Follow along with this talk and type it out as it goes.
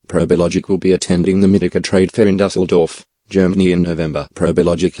ProbeLogic will be attending the Medica trade fair in Dusseldorf, Germany in November.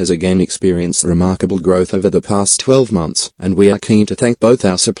 ProbeLogic has again experienced remarkable growth over the past 12 months, and we are keen to thank both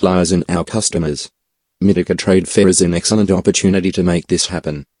our suppliers and our customers. Medica trade fair is an excellent opportunity to make this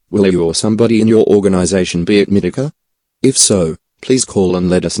happen. Will you or somebody in your organization be at Medica? If so, please call and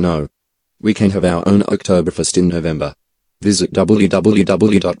let us know. We can have our own Oktoberfest in November. Visit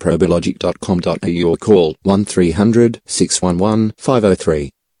www.probelogic.com.au or call 1300 611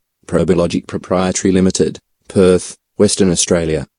 503. ProbeLogic Proprietary Limited, Perth, Western Australia.